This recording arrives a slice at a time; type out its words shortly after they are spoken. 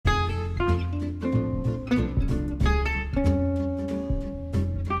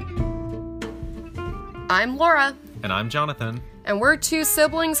I'm Laura. And I'm Jonathan. And we're two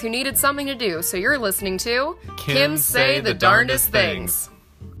siblings who needed something to do, so you're listening to Kim Say the Darndest Things.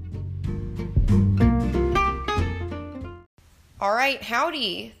 Alright,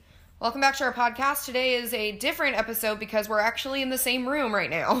 howdy. Welcome back to our podcast. Today is a different episode because we're actually in the same room right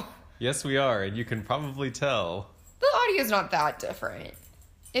now. Yes, we are, and you can probably tell. The audio is not that different.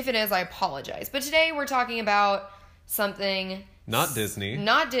 If it is, I apologize. But today we're talking about something... Not Disney.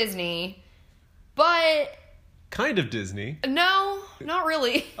 Not Disney, but... Kind of Disney. No, not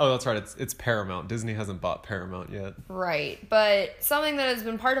really. Oh, that's right. It's Paramount. Disney hasn't bought Paramount yet. Right, but something that has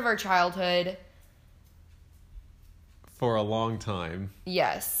been part of our childhood. For a long time.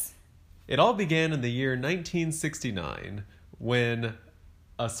 Yes. It all began in the year 1969 when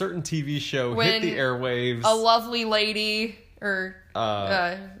a certain TV show hit the airwaves. A lovely lady, or...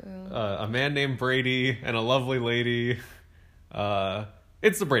 a man named Brady and a lovely lady...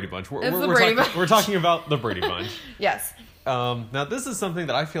 It's the Brady Bunch. We're talking about the Brady Bunch. Yes. Now, this is something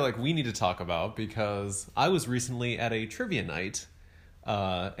that I feel like we need to talk about because I was recently at a trivia night,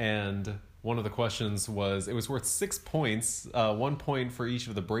 and one of the questions was, it was worth 6 points, 1 point for each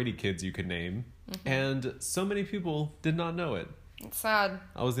of the Brady kids you could name, and so many people did not know it. It's sad.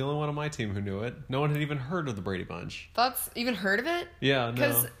 I was the only one on my team who knew it. No one had even heard of the Brady Bunch. That's even heard of it? Yeah, no.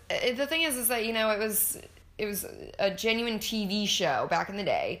 Because the thing is that, you know, it was a genuine TV show back in the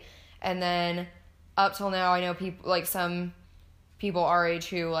day, and then up till now, I know people, like some people our age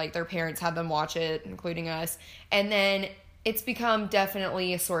who, like, their parents had them watch it, including us, and then it's become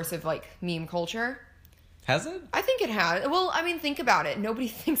definitely a source of, like, meme culture. Has it? I think it has. Well, I mean, think about it. Nobody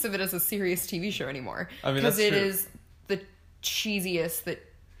thinks of it as a serious TV show anymore. I mean, that's true. Because it is the cheesiest that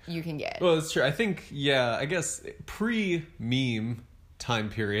you can get. Well, it's true. I think, yeah, I guess pre-meme time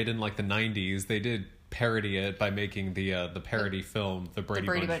period in, like, the 90s, they did parody it by making the parody film, the Brady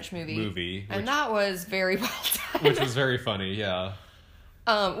Bunch movie. And that was very well done. Which was very funny, yeah.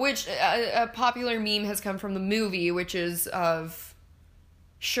 Which a popular meme has come from the movie, which is of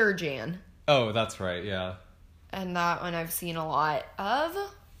Sure Jan. Oh, that's right, yeah. And that one I've seen a lot of,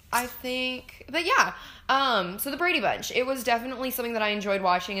 I think. But yeah, so the Brady Bunch, it was definitely something that I enjoyed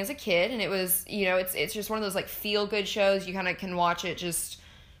watching as a kid, and it was, you know, it's just one of those, like, feel-good shows. You kind of can watch it just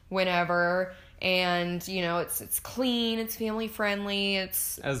whenever. And, you know, it's clean, it's family-friendly,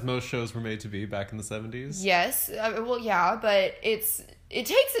 it's... As most shows were made to be back in the 70s. Yes. Well, yeah, but it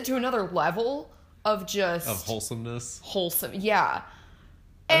takes it to another level of just... Of wholesomeness. Wholesome, yeah.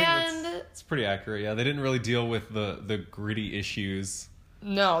 And... It's pretty accurate, yeah. They didn't really deal with the gritty issues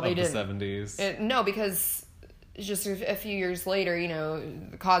of the 70s. No, because just a few years later, you know,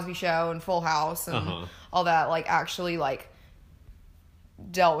 The Cosby Show and Full House and all that, like, actually, like,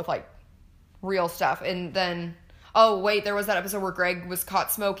 dealt with, like, real stuff. And then, oh wait, there was that episode where Greg was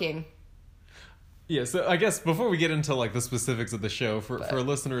caught smoking. Yeah, so I guess before we get into, like, the specifics of the show, for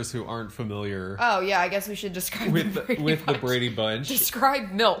listeners who aren't familiar... Oh yeah, I guess we should describe the Brady Bunch.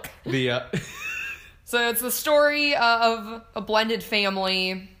 Describe Milk. So it's the story of a blended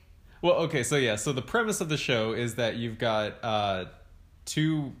family. Well, okay, so yeah, so the premise of the show is that you've got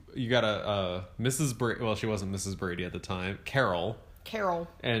Mrs. Brady, well, she wasn't Mrs. Brady at the time, Carol.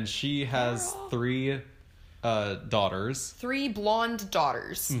 And she has three daughters. 3 blonde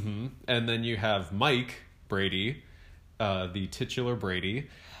daughters. Mm-hmm. And then you have Mike Brady, the titular Brady,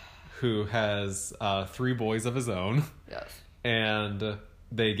 who has 3 boys of his own. Yes. And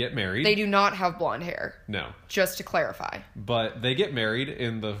they get married. They do not have blonde hair. No. Just to clarify. But they get married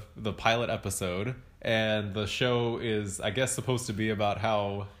in the pilot episode. And the show is, I guess, supposed to be about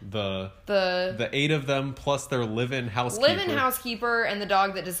how the 8 of them plus their live-in housekeeper and the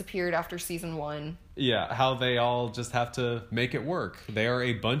dog that disappeared after season 1. Yeah, how they all just have to make it work. They are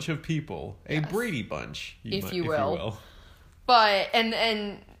a bunch of people, a Brady Bunch, if you will. But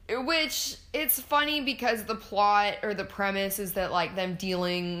and which it's funny because the plot or the premise is that, like, them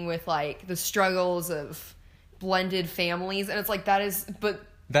dealing with, like, the struggles of blended families, and it's like that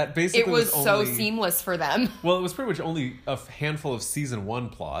basically it was so seamless for them. Well, it was pretty much only a handful of season 1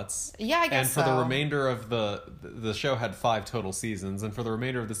 plots. Yeah, I guess so. And for the remainder of the show had 5 total seasons, and for the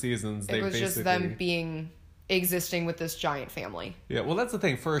remainder of the seasons, it was just them existing with this giant family. Yeah, well, that's the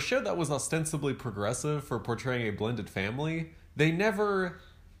thing. For a show that was ostensibly progressive for portraying a blended family, they never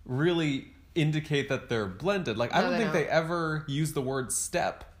really indicate that they're blended. Like, I don't think they ever use the word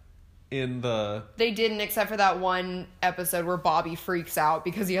step. They didn't, except for that one episode where Bobby freaks out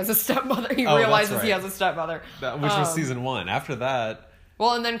because he has a stepmother. He realizes he has a stepmother. Which was season 1. After that...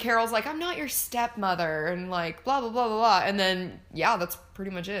 Well, and then Carol's like, I'm not your stepmother, and like, blah, blah, blah, blah, blah. And then, yeah, that's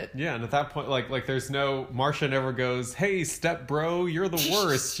pretty much it. Yeah, and at that point, like there's no... Marcia never goes, hey, step bro, you're the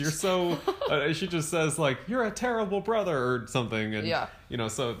worst. You're so... she just says, like, you're a terrible brother or something. And, yeah. You know,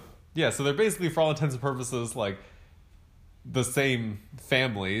 so... Yeah, so they're basically, for all intents and purposes, like, the same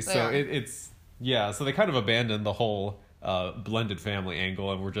family. So it's... Yeah, so they kind of abandoned the whole blended family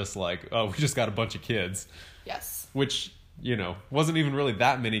angle, and we're just like, oh, we just got a bunch of kids. Yes. Which... You know, wasn't even really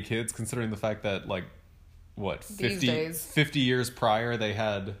that many kids, considering the fact that, like, what, 50 years prior they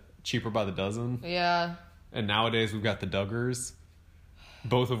had Cheaper by the Dozen? Yeah. And nowadays we've got the Duggars,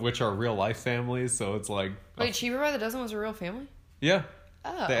 both of which are real life families, so it's like... Wait, Cheaper by the Dozen was a real family? Yeah.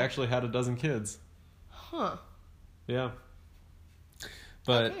 Oh. They actually had a dozen kids. Huh. Yeah.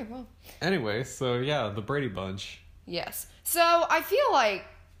 But, okay, well. Anyway, so yeah, the Brady Bunch. Yes. So, I feel like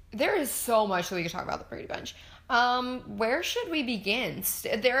there is so much that we could talk about the Brady Bunch. Where should we begin?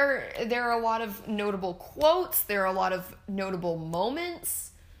 There are a lot of notable quotes. There are a lot of notable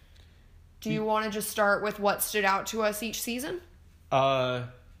moments. Do you want to just start with what stood out to us each season?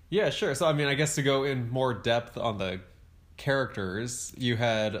 Yeah, sure. So, I mean, I guess to go in more depth on the characters, you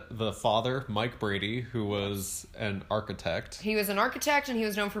had the father, Mike Brady, who was an architect. He was an architect, and he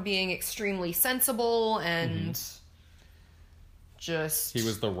was known for being extremely sensible and... Just he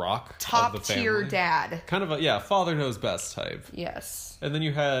was the rock top of the family. tier dad, kind of a father knows best type. Yes. And then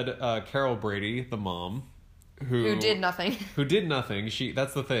you had Carol Brady, the mom, who did nothing.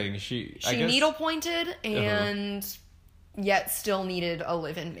 That's the thing. She needle pointed and yet still needed a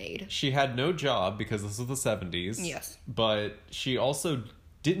live-in maid. She had no job because this was the 70s. Yes. But she also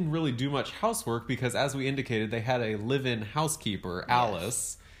didn't really do much housework because, as we indicated, they had a live-in housekeeper,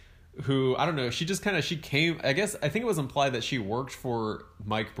 Alice. Who, I don't know, she came, I think it was implied that she worked for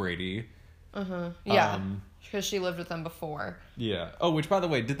Mike Brady. Yeah, because she lived with them before. Yeah. Oh, which, by the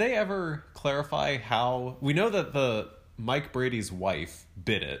way, did they ever clarify how... We know that the Mike Brady's wife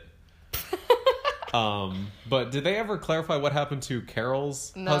bit it. But did they ever clarify what happened to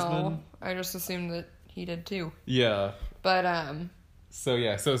Carol's husband? No, I just assumed that he did too. Yeah. But, So,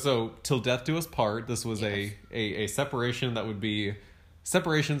 yeah, so Till Death Do Us Part, this was a separation that would be...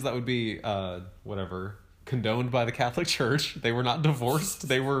 Separations that would be, whatever, condoned by the Catholic Church. They were not divorced.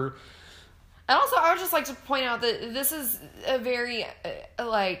 They were... And also, I would just like to point out that this is a very,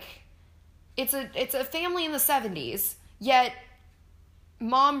 it's a family in the 70s, yet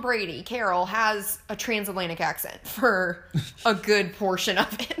Mom Brady, Carol, has a transatlantic accent for a good portion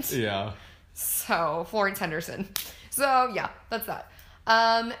of it. Yeah. So, Florence Henderson. So, yeah, that's that.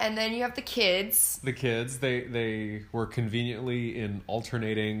 And then you have the kids. The kids, they were conveniently in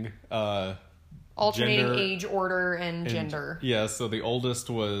alternating age, order, and gender. Yeah, so the oldest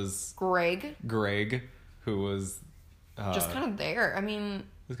was... Greg, who was... just kind of there. I mean...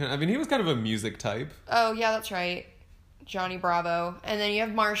 he was kind of a music type. Oh, yeah, that's right. Johnny Bravo. And then you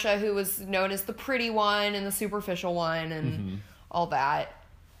have Marcia, who was known as the pretty one and the superficial one and all that.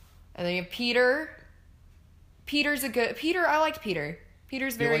 And then you have Peter. I liked Peter.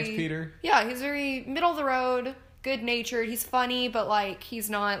 Peter's very... You liked Peter? Yeah, he's very middle of the road, good-natured. He's funny, but, he's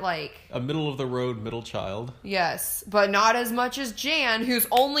not, a middle-of-the-road middle child. Yes, but not as much as Jan, whose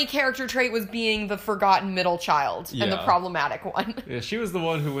only character trait was being the forgotten middle child and the problematic one. Yeah, she was the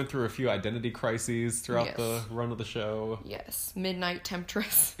one who went through a few identity crises throughout the run of the show. Yes, Midnight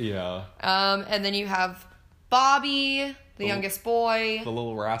Temptress. Yeah. And then you have Bobby, the youngest boy. The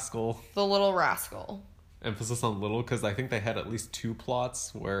little rascal. Emphasis on little, because I think they had at least 2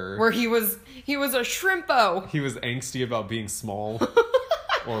 plots where he was a shrimpo. He was angsty about being small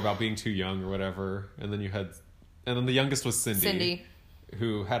or about being too young or whatever. And then the youngest was Cindy,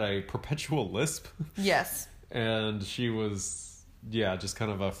 who had a perpetual lisp. Yes. And she was, just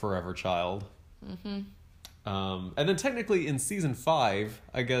kind of a forever child. And then technically in season 5,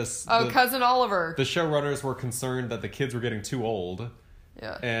 I guess... Cousin Oliver. The showrunners were concerned that the kids were getting too old.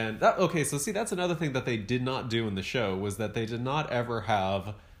 Yeah. And that's another thing that they did not do in the show, was that they did not ever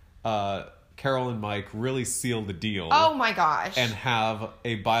have Carol and Mike really seal the deal. Oh my gosh. And have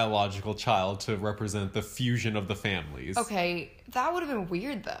a biological child to represent the fusion of the families. Okay, that would have been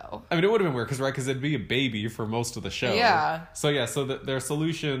weird though. I mean, it would have been weird because it'd be a baby for most of the show. Yeah. So their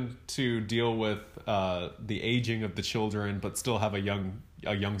solution to deal with the aging of the children but still have a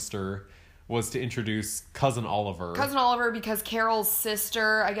youngster was to introduce Cousin Oliver. Because Carol's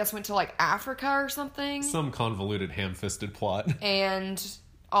sister, I guess, went to Africa or something. Some convoluted ham-fisted plot. And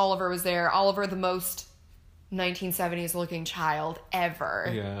Oliver was there. Oliver, the most 1970s looking child ever.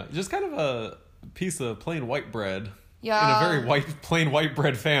 Yeah, just kind of a piece of plain white bread. Yeah. In a very plain white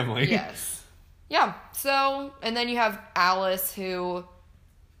bread family. Yes. Yeah, so, and then you have Alice, who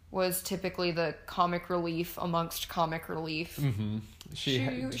was typically the comic relief amongst comic relief. Mm-hmm.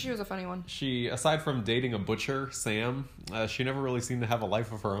 She was a funny one. She, aside from dating a butcher, Sam, she never really seemed to have a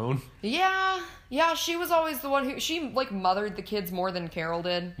life of her own. Yeah, she was always the one who, she, like, mothered the kids more than Carol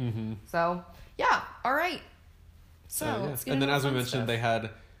did. Mm-hmm. So, yeah, all right. So, let's get and then into as we mentioned,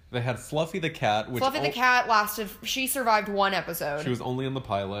 stuff. they had Fluffy the cat. Which Fluffy the cat she survived one episode. She was only in the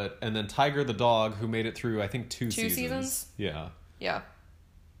pilot. And then Tiger the dog, who made it through, I think, two seasons? Yeah. Yeah.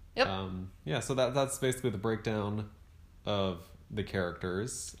 Yep. So that's basically the breakdown of the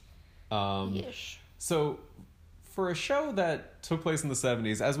characters. Yeesh. So, for a show that took place in the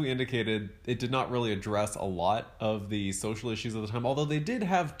 70s, as we indicated, it did not really address a lot of the social issues of the time, although they did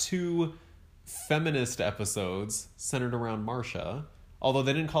have 2 feminist episodes centered around Marcia. Although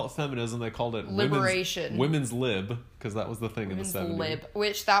they didn't call it feminism, they called it Liberation. Women's Lib, because that was the thing Women's in the 70s. Lib,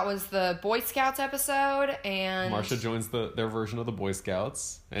 which that was the Boy Scouts episode, and Marcia joins their version of the Boy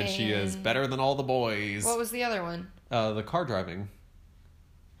Scouts, and she is better than all the boys. What was the other one? The car driving.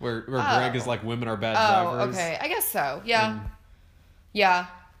 Where Greg is like, women are bad drivers. Oh, okay. I guess so. Yeah. Yeah.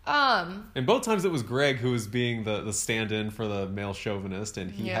 And both times it was Greg who was being the stand-in for the male chauvinist, and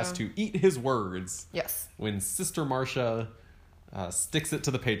he has to eat his words. Yes. When Sister Marcia sticks it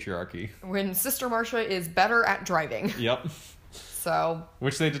to the patriarchy. When Sister Marcia is better at driving. Yep. So.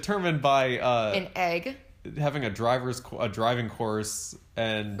 Which they determined by an egg. Having a driving course,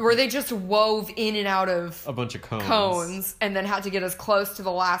 and where they just wove in and out of a bunch of cones and then had to get as close to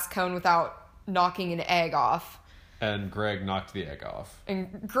the last cone without knocking an egg off. And Greg knocked the egg off.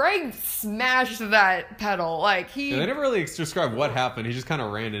 And Greg smashed that pedal. Like, they never really described what happened. He just kind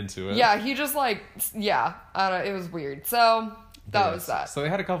of ran into it. Yeah, he just I don't know, it was weird. So, that was that. So they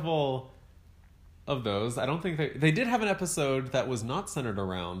had a couple of those. I don't think they did have an episode that was not centered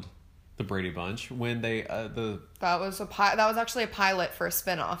around the Brady Bunch when they that was actually a pilot for a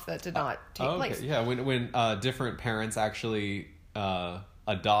spinoff that did not take place. Yeah, when different parents actually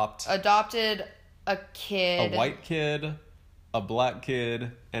adopted a kid, a white kid, a black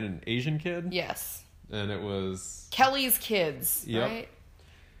kid, and an Asian kid. Yes, and it was Kelly's kids, right?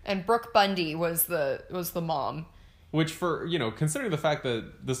 And Brooke Bundy was the mom. Which, for considering the fact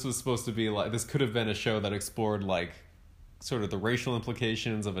that this was supposed to be like, this could have been a show that explored like sort of the racial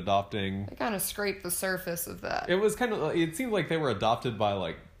implications of adopting. They kind of scraped the surface of that. It was it seemed like they were adopted by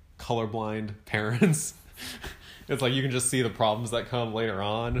like colorblind parents. It's like you can just see the problems that come later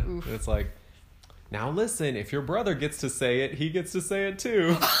on. It's like, now listen, if your brother gets to say it, he gets to say it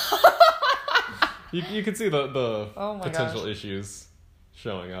too. you can see the potential issues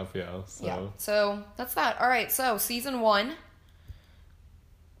showing up, So that's that. All right, so season 1.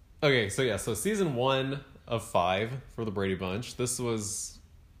 Okay, so season 1 of 5 for the Brady Bunch. This was,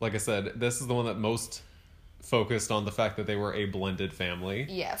 like I said, this is the one that most focused on the fact that they were a blended family.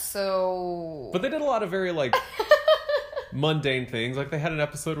 Yeah, so... But they did a lot of very, mundane things. Like, they had an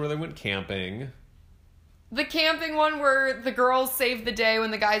episode where they went camping. The camping one where the girls save the day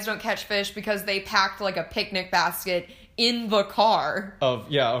when the guys don't catch fish because they packed, a picnic basket in the car. Of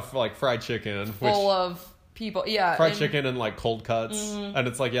fried chicken. Full of people, fried chicken and cold cuts. Mm-hmm. And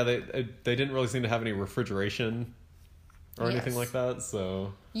it's they didn't really seem to have any refrigeration or anything like that,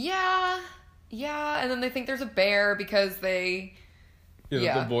 so... Yeah, and then they think there's a bear because they...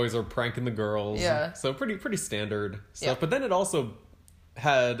 The boys are pranking the girls. Yeah. So pretty standard stuff. But then it also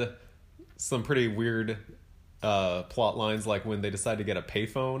had some pretty weird plot lines, like when they decide to get a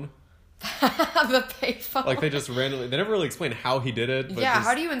payphone. The payphone. They just randomly... They never really explain how he did it. But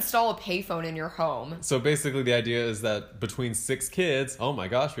how do you install a payphone in your home? So basically the idea is that between 6 kids... Oh my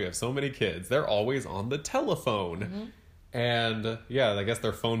gosh, we have so many kids. They're always on the telephone. Mm-hmm. And, I guess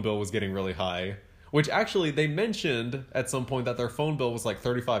their phone bill was getting really high. Which, actually, they mentioned at some point that their phone bill was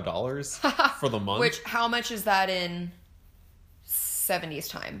 $35 for the month. Which, how much is that in 70s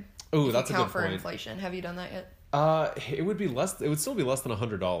time? Ooh, that's a good point. Count for inflation. Have you done that yet? It would be less. It would still be less than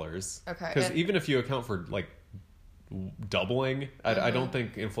 $100. Okay. Because even if you account for doubling, I don't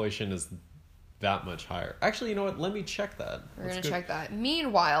think inflation is that much higher. Actually, you know what? Let me check that. We're gonna check that.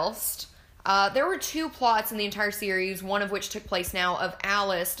 Meanwhile, there were 2 plots in the entire series, one of which took place now of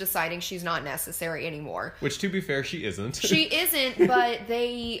Alice deciding she's not necessary anymore. Which, to be fair, she isn't. She isn't, but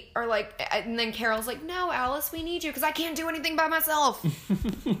they are and then Carol's like, "No, Alice, we need you because I can't do anything by myself."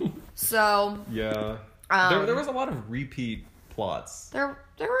 So yeah. There was a lot of repeat plots.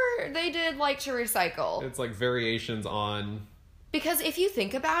 They did like to recycle. It's variations on... Because if you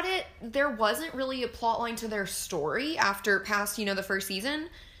think about it, there wasn't really a plot line to their story past the first season.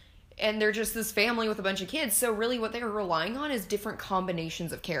 And they're just this family with a bunch of kids. So really what they were relying on is different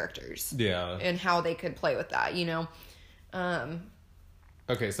combinations of characters. Yeah. And how they could play with that,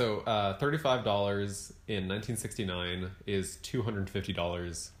 Okay, so $35 in 1969 is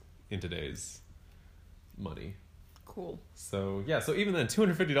 $250 in today's money. Cool. So, yeah, so even then,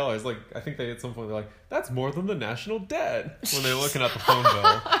 $250, like, I think they at some point, they're like, that's more than the national debt when they're looking at the phone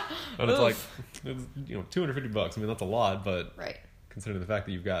bill. And it's like, it's, you know, $250. I mean, that's a lot, but right. Considering the fact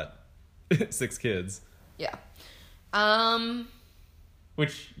that you've got 6 kids. Yeah.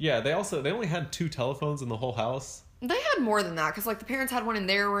 Which, yeah, they only had 2 telephones in the whole house. They had more than that, because, like, the parents had one in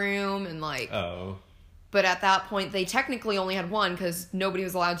their room, and, like... Oh. But at that point, they technically only had one, because nobody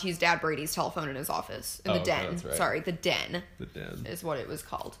was allowed to use Dad Brady's telephone in his office. In the den. That's right. Sorry, the den. The den. Is what it was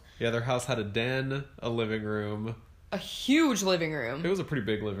called. Yeah, their house had a den, a living room. A huge living room. It was a pretty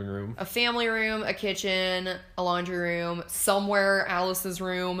big living room. A family room, a kitchen, a laundry room, somewhere Alice's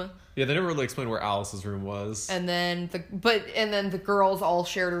room. Yeah, they never really explained where Alice's room was. And then the girls all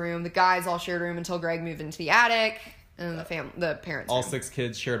shared a room. The guys all shared a room until Greg moved into the attic. And then the parents' all room. 6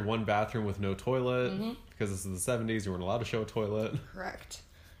 kids shared one bathroom with no toilet. Mm-hmm. Because this is the 70s, you weren't allowed to show a toilet. Correct.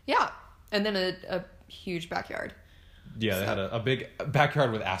 Yeah. And then a huge backyard. Yeah, they had a big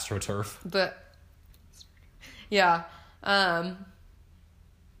backyard with AstroTurf. Yeah. And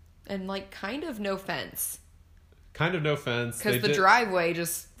like kind of no fence. Kind of no fence. Because the driveway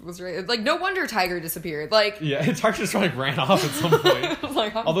just was like, no wonder Tiger disappeared. Like, yeah, Tiger just like ran off at some point.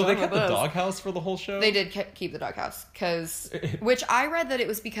 Like, although they kept the doghouse for the whole show. They did keep the doghouse which I read that it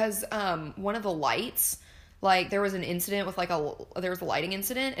was because one of the lights, like there was an incident with there was a lighting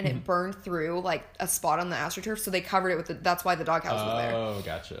incident and it burned through like a spot on the AstroTurf, so they covered it with that's why the doghouse was there. Oh,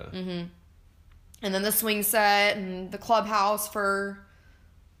 gotcha. Mm-hmm. And then the swing set and the clubhouse for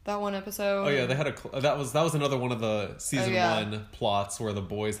that one episode. Oh yeah, they had that was another one of the season 1 plots where the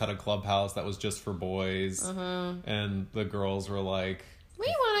boys had a clubhouse that was just for boys, and the girls were like, "We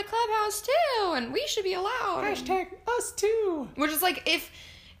want a clubhouse too, and we should be allowed." Hashtag us too. Which is like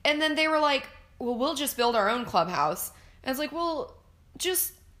and then they were like, "Well, we'll just build our own clubhouse." And it's like, well,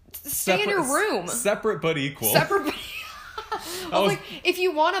 just stay in your room, separate but equal. Separate. But I was like, if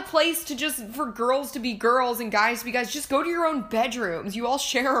you want a place to for girls to be girls and guys to be guys, just go to your own bedrooms. You all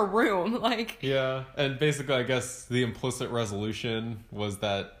share a room. Like, yeah. And basically, I guess the implicit resolution was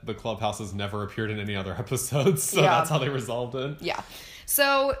that the clubhouses never appeared in any other episodes. So that's how they resolved it. Yeah.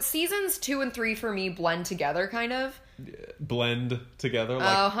 So seasons 2 and 3 for me blend together, kind of. Blend together?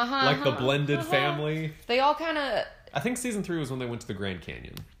 Like the blended family? They all kind of... I think season 3 was when they went to the Grand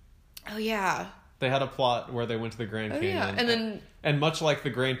Canyon. Oh, yeah. They had a plot where they went to the Grand Canyon. Yeah. And much like the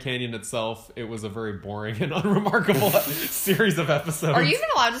Grand Canyon itself, it was a very boring and unremarkable series of episodes. Are you even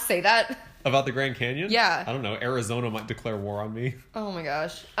allowed to say that? About the Grand Canyon? Yeah. I don't know. Arizona might declare war on me. Oh my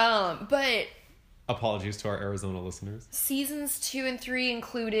gosh. But... Apologies to our Arizona listeners. Seasons 2 and 3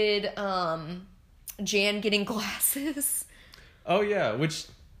 included Jan getting glasses. Oh yeah, which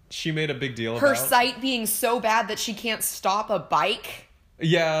she made a big deal about. Her sight being so bad that she can't stop a bike.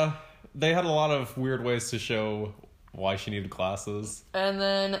 Yeah. They had a lot of weird ways to show why she needed glasses. And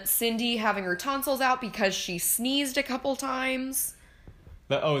then Cindy having her tonsils out because she sneezed a couple times.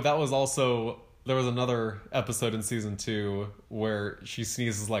 That was also... There was another episode in season 2 where she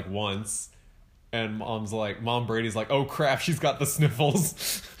sneezes like once. And Mom Brady's like, oh crap, she's got the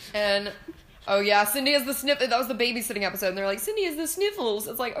sniffles. And, oh yeah, Cindy has the sniffles. That was the babysitting episode. And they're like, Cindy has the sniffles.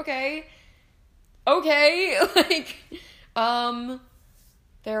 It's like, okay. Like,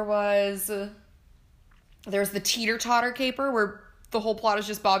 There was the teeter-totter caper where the whole plot is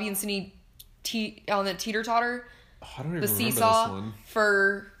just Bobby and Cindy on the teeter-totter. Oh, I don't even remember seesaw this one.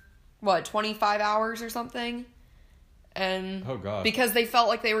 For, 25 hours or something? And oh god, because they felt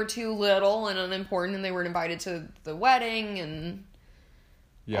like they were too little and unimportant and they weren't invited to the wedding and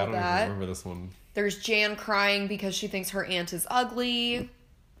I don't even remember this one. There's Jan crying because she thinks her aunt is ugly.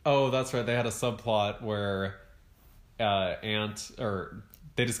 Oh, that's right. They had a subplot where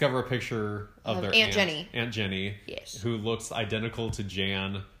they discover a picture of their Aunt Jenny. Aunt Jenny, yes, who looks identical to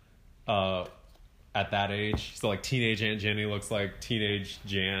Jan at that age. So like teenage Aunt Jenny looks like teenage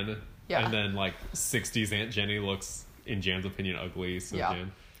Jan. Yeah. And then like 60s Aunt Jenny looks, in Jan's opinion, ugly. So yeah.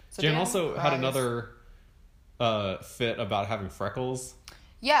 Jan also had another fit about having freckles.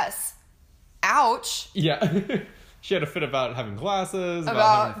 Yes. Ouch. Yeah. She had a fit about having glasses,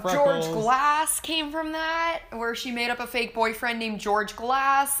 about having freckles. George Glass came from that, where she made up a fake boyfriend named George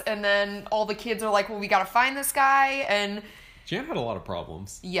Glass, and then all the kids are like, well, we gotta find this guy, and... Jan had a lot of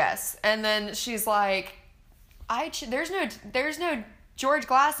problems. Yes, and then she's like, there's no George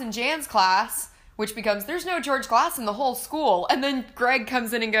Glass in Jan's class, which becomes, there's no George Glass in the whole school, and then Greg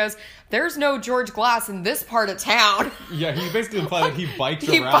comes in and goes, there's no George Glass in this part of town. Yeah, he basically implied that he biked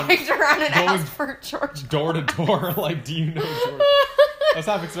around and asked for George. Door to door, like, do you know George? I was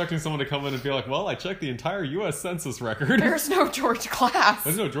half expecting someone to come in and be like, well, I checked the entire U.S. Census record. There's no George Glass.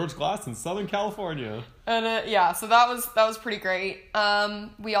 There's no George Glass in Southern California. And yeah, so that was pretty great.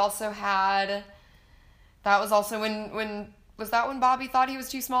 We also had... That was also when... Was that when Bobby thought he was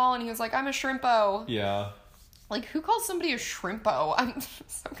too small and he was like, I'm a shrimpo? Yeah. Like, who calls somebody a shrimpo? I'm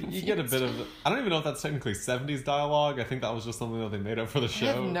so confused. You get a bit of... I don't even know if that's technically 70s dialogue. I think that was just something that they made up for the show.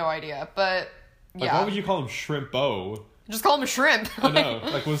 I have no idea, but yeah. Like, why would you call him shrimpo? Just call him a shrimp. I know.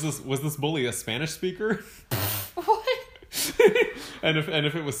 Like, was this bully a Spanish speaker? What? and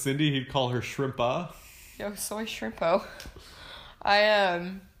if it was Cindy, he'd call her shrimpa. Yo, soy shrimpo.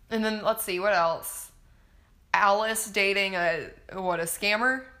 And then, let's see, what else? Alice dating a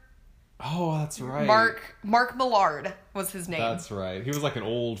scammer? Oh, that's right. Mark Millard was his name. That's right. He was like an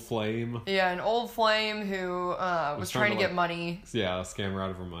old flame. Yeah, an old flame who was trying to get money. Yeah, scam her out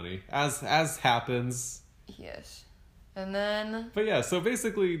of her money. As happens. Yes. And then... But yeah, so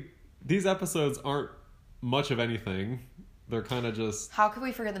basically, these episodes aren't much of anything. They're kind of just... How could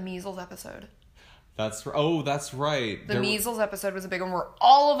we forget the measles episode? That's right. The measles episode was a big one where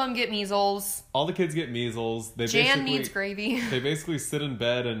all of them get measles. All the kids get measles. Jan needs gravy. They basically sit in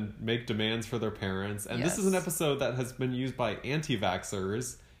bed and make demands for their parents. And This is an episode that has been used by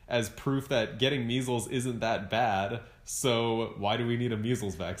anti-vaxxers as proof that getting measles isn't that bad. So why do we need a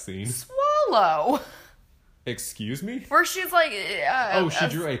measles vaccine? Swallow. Excuse me? Where she's like... she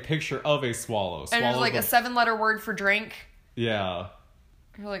drew a picture of a swallow. And there's like a 7-letter word for drink. Yeah.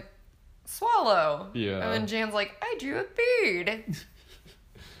 You're like... Swallow. Yeah. And then Jan's like, I drew a bird.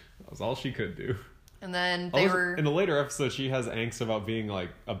 That was all she could do. And then they were... In a later episode, she has angst about being, like,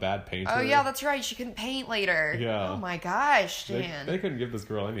 a bad painter. Oh, yeah, that's right. She couldn't paint later. Yeah. Oh, my gosh, Jan. They couldn't give this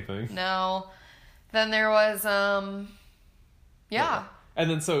girl anything. No. Then there was, yeah. And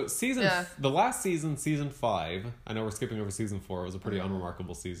then, so, the last season, season 5, I know we're skipping over season 4. It was a pretty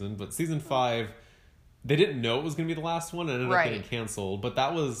unremarkable season. But season 5... They didn't know it was going to be the last one and ended up getting canceled. But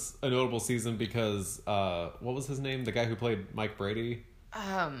that was a notable season because, what was his name? The guy who played Mike Brady?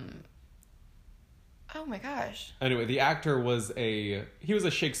 Oh my gosh. Anyway, the actor he was a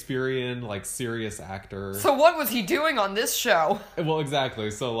Shakespearean, like, serious actor. So what was he doing on this show? Well,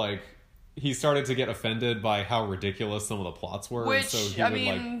 exactly. So, like, he started to get offended by how ridiculous some of the plots were. Which, so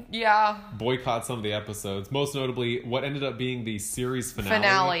he would boycott some of the episodes. Most notably, what ended up being the series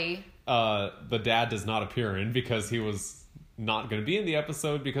finale. The dad does not appear in because he was not going to be in the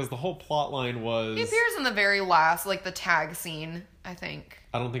episode because the whole plot line was... He appears in the very last, like, the tag scene, I think.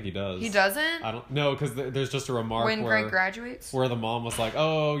 I don't think he does. He doesn't? I don't... No, because there's just a remark when Greg graduates? Where the mom was like,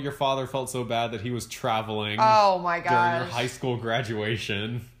 oh, your father felt so bad that he was traveling... Oh, my gosh. During your high school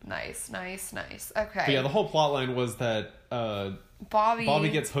graduation. Nice. Okay. But yeah, the whole plot line was that Bobby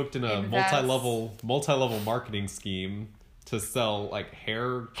gets hooked in a multi-level marketing scheme... to sell, like,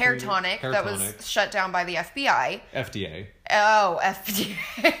 hair tonic that was shut down by the FBI. FDA. Oh, FDA.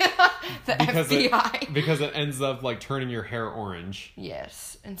 FBI. Because it ends up, like, turning your hair orange.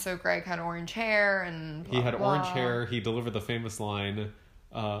 Yes. And so Greg had orange hair and blah, He had blah. orange hair. He delivered the famous line,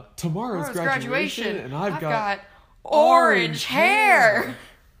 tomorrow's graduation and I've got orange hair.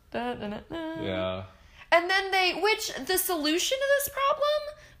 Yeah. And then the solution to this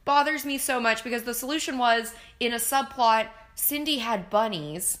problem bothers me so much because the solution was, in a subplot, Cindy had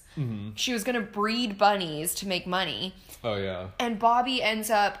bunnies. Mm-hmm. She was going to breed bunnies to make money. Oh, yeah. And Bobby ends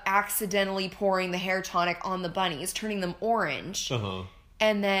up accidentally pouring the hair tonic on the bunnies, turning them orange. Uh-huh.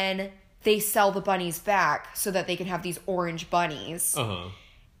 And then they sell the bunnies back so that they can have these orange bunnies. Uh-huh.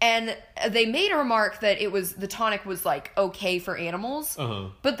 And they made a remark that the tonic was, like, okay for animals. Uh-huh.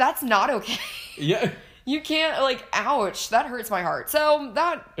 But that's not okay. Yeah. You can't, like, ouch, that hurts my heart. So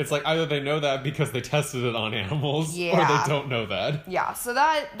that... It's like either they know that because they tested it on animals, or they don't know that. Yeah, so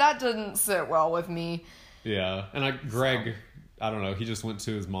that didn't sit well with me. Yeah, and Greg, I don't know, he just went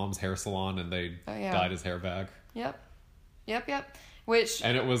to his mom's hair salon and they dyed his hair back. Yep. Which...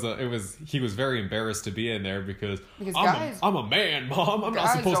 And he was very embarrassed to be in there because guys... I'm a man, Mom, I'm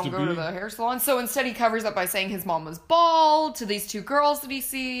not supposed to be... Guys don't go to the hair salon. So instead he covers up by saying his mom was bald to these 2 girls that he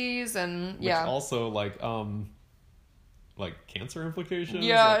sees, and Which also, like cancer implications?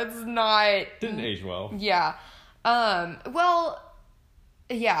 Yeah, it's not... Didn't age well. Yeah. Well,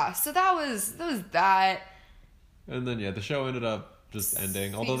 yeah, so that was that. And then, the show ended up just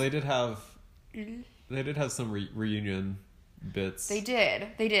ending, although they did have some reunion bits. They did.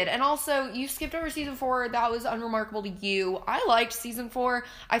 And also, you skipped over season 4. That was unremarkable to you. I liked season 4.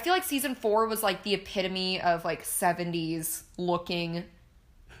 I feel like season 4 was like the epitome of like 70s looking.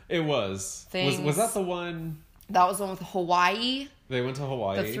 It was. Things. Was that the one? That was the one with Hawaii. They went to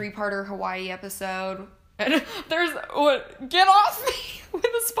Hawaii. The 3-parter Hawaii episode. And there's what? Get off me! When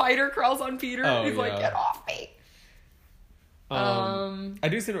the spider crawls on Peter, he's like, "Get off me!" I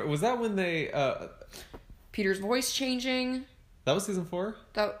do see. Was that when they? Peter's voice changing. That was season 4.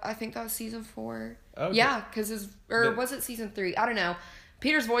 I think that was season 4. Okay. Yeah, because was it season 3? I don't know.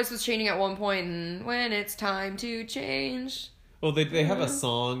 Peter's voice was changing at one point, and when it's time to change. Well, they have a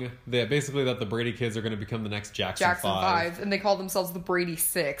song that basically that the Brady kids are going to become the next Jackson 5. And they call themselves the Brady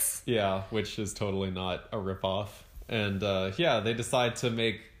 6. Yeah, which is totally not a ripoff. And they decide to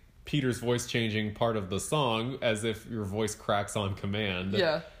make Peter's voice changing part of the song as if your voice cracks on command.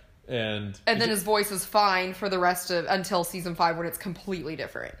 Yeah. And then his voice is fine for the rest of until season 5 when it's completely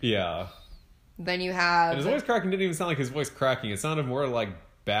different. Yeah. Then you have... And his voice cracking didn't even sound like his voice cracking. It sounded more like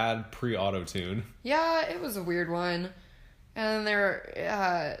bad pre-auto-tune. Yeah, it was a weird one. And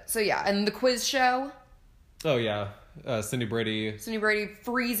and the quiz show. Oh, yeah. Cindy Brady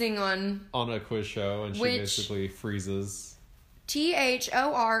freezing on a quiz show, and she basically freezes.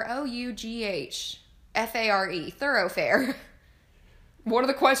 THOROUGHFARE. Thoroughfare. One of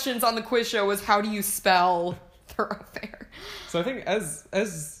the questions on the quiz show was, how do you spell thoroughfare? So I think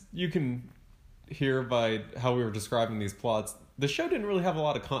as you can hear by how we were describing these plots, the show didn't really have a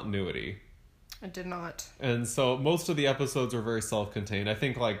lot of continuity. It did not. And so most of the episodes are very self-contained. I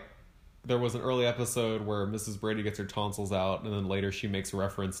think there was an early episode where Mrs. Brady gets her tonsils out, and then later she makes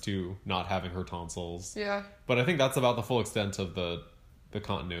reference to not having her tonsils. Yeah. But I think that's about the full extent of the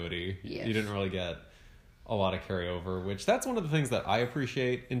continuity. Yes. You didn't really get a lot of carryover, which that's one of the things that I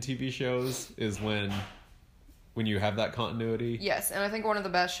appreciate in TV shows is when you have that continuity. Yes, and I think one of the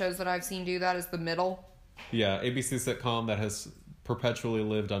best shows that I've seen do that is The Middle. Yeah, ABC sitcom that has perpetually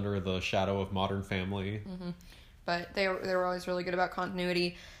lived under the shadow of Modern Family. Mm-hmm. But they were always really good about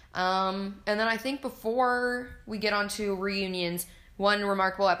continuity. And then I think before we get onto reunions, one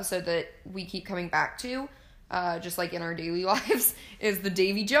remarkable episode that we keep coming back to, just like in our daily lives, is the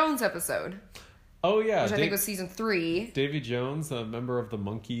Davy Jones episode. Oh, yeah. Which I think was season 3. Davy Jones, a member of the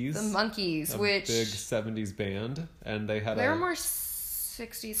Monkees. The Monkees, which... big 70s band. And they were more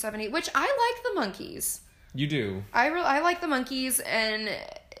 60s, 70s, which I like the Monkees. You do? I like the Monkees,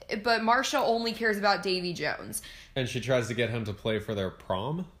 but Marsha only cares about Davy Jones. And she tries to get him to play for their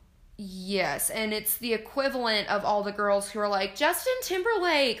prom? Yes, and it's the equivalent of all the girls who are like, Justin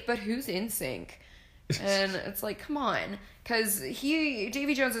Timberlake, but who's NSYNC? And it's like, come on. Because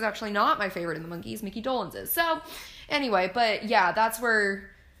Davy Jones is actually not my favorite in the Monkees. Mickey Dolenz is. So, anyway, but yeah, that's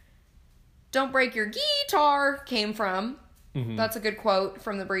where "Don't Break Your Guitar" came from. Mm-hmm. That's a good quote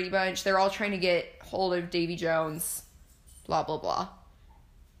from the Brady Bunch. They're all trying to get hold of Davy Jones. Blah, blah, blah.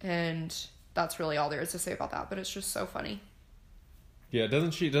 And that's really all there is to say about that. But it's just so funny. Yeah,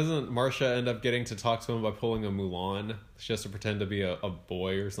 doesn't Marsha end up getting to talk to him by pulling a Mulan? She has to pretend to be a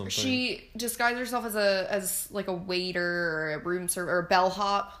boy or something. She disguises herself as like a waiter or a room server or a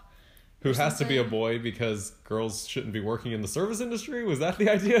bellhop. Who has to be a boy because girls shouldn't be working in the service industry? Was that the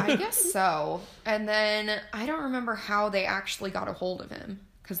idea? I guess so. And then I don't remember how they actually got a hold of him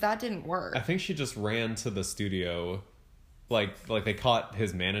because that didn't work. I think she just ran to the studio. Like they caught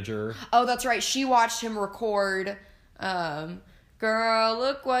his manager. Oh, that's right. She watched him record... Girl,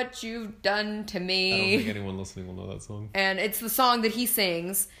 look what you've done to me. I don't think anyone listening will know that song. And it's the song that he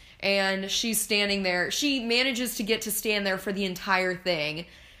sings, and she's standing there. She manages to get to stand there for the entire thing.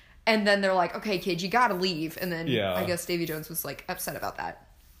 And then they're like, okay, kid, you gotta leave. And then I guess Davy Jones was like upset about that.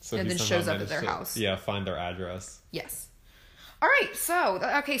 So and then shows up at their house. Yeah, find their address. Yes. All right,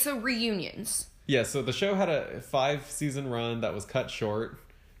 so reunions. Yeah, so the show had a 5-season run that was cut short.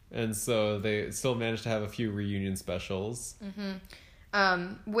 And so they still managed to have a few reunion specials.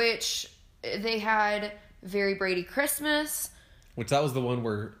 Mm-hmm. Which they had Very Brady Christmas. Which that was the one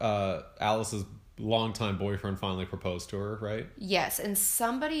where Alice's longtime boyfriend finally proposed to her, right? Yes, and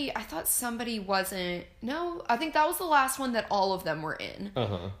I thought somebody wasn't... No, I think that was the last one that all of them were in.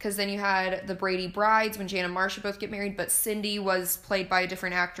 Because then you had the Brady Brides when Jan and Marsha both get married, but Cindy was played by a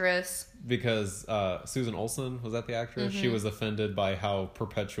different actress. Because Susan Olsen, was that the actress? Mm-hmm. She was offended by how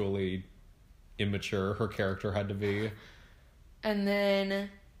perpetually immature her character had to be. And then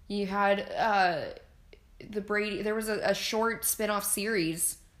you had the Brady... There was a short spin-off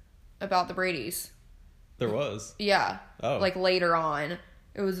series about the Bradys. There was? Yeah. Oh. Like later on.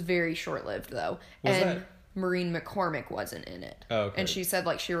 It was very short-lived, though. Maureen McCormick wasn't in it. Oh, okay. And she said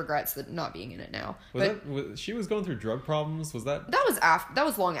like she regrets not being in it now. She was going through drug problems? Was that... That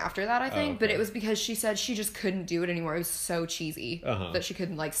was long after that, I think. Oh, okay. But it was because she said she just couldn't do it anymore. It was so cheesy that she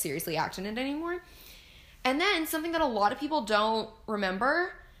couldn't like seriously act in it anymore. And then something that a lot of people don't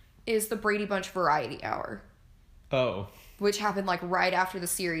remember is the Brady Bunch Variety Hour. Oh. Which happened like right after the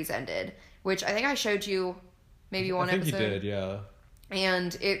series ended. which I think I showed you maybe one episode. I think you did, yeah.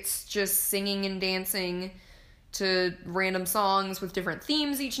 And it's just singing and dancing to random songs with different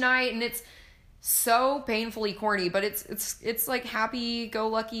themes each night, and it's so painfully corny, but it's like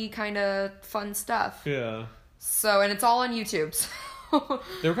happy-go-lucky kind of fun stuff. Yeah. So, and it's all on YouTube. So.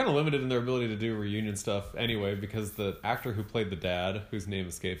 They were kind of limited in their ability to do reunion stuff anyway, because the actor who played the dad, whose name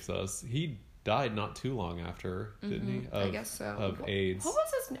escapes us, he died not too long after, didn't he? I guess so. Of AIDS. What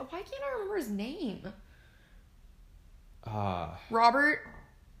was his? Why can't I remember his name? Ah. Robert?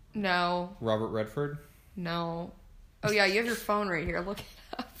 No. Robert Redford? No. Oh yeah, you have your phone right here. Look it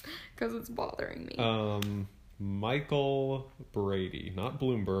up because it's bothering me. Michael Brady, not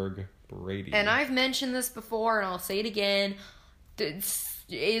Bloomberg. Brady. And I've mentioned this before, and I'll say it again.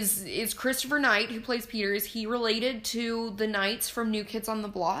 Is Christopher Knight, who plays Peter, is he related to the Knights from New Kids on the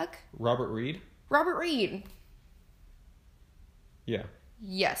Block? Robert Reed? Robert Reed. Yeah.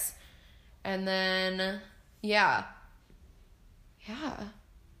 Yes. And then, yeah.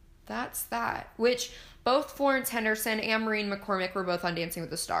 That's that. Which both Florence Henderson and Maureen McCormick were both on Dancing with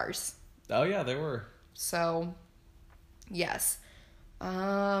the Stars. Oh yeah, they were. So, yes.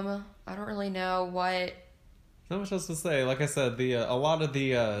 I don't really know what. Not much else to say. Like I said, a lot of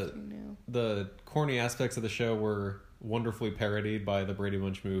the corny aspects of the show were wonderfully parodied by the Brady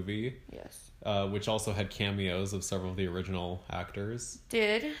Bunch movie. Yes. Which also had cameos of several of the original actors.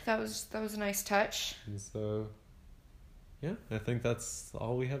 That was a nice touch. And so, yeah, I think that's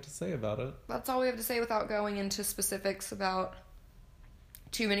all we have to say about it. That's all we have to say without going into specifics about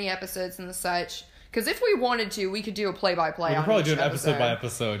too many episodes and the such. Because if we wanted to, we could do a play-by-play. We could probably do an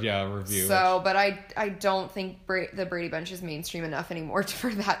episode-by-episode, review. So, but I don't think the Brady Bunch is mainstream enough anymore for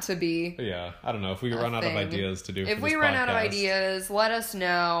that to be. Yeah, I don't know if we run out of ideas to do. If we run out of ideas, let us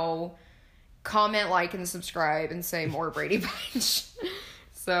know. Comment, like, and subscribe, and say more Brady Bunch.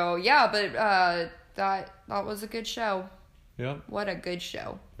 So yeah, but that was a good show. Yeah. What a good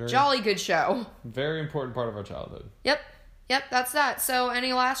show! Jolly good show. Very important part of our childhood. Yep, that's that. So,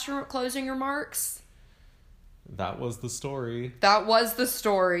 any last closing remarks? That was the story. That was the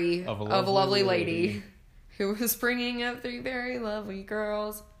story of a lovely lady who was bringing up 3 very lovely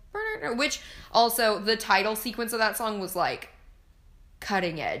girls. Which, also, the title sequence of that song was, like,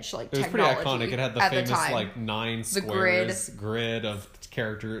 cutting edge, like, technology. It was pretty iconic. It had the famous, like, 9 squares grid of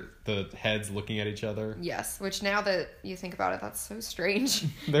the heads looking at each other. Yes, which now that you think about it, that's so strange.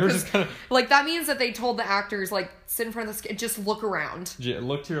 They were just kind of... Like, that means that they told the actors, like, sit in front of the screen, just look around. Yeah,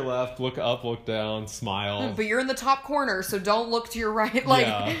 look to your left, look up, look down, smile. But you're in the top corner, so don't look to your right.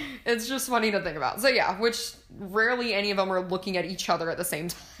 Like, It's just funny to think about. So, yeah, which rarely any of them are looking at each other at the same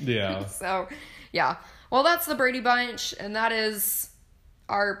time. Yeah. So, yeah. Well, that's the Brady Bunch, and that is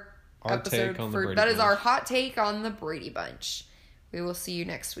our episode take on the Brady that Bunch. Is our hot take on the Brady Bunch. We will see you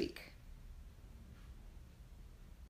next week.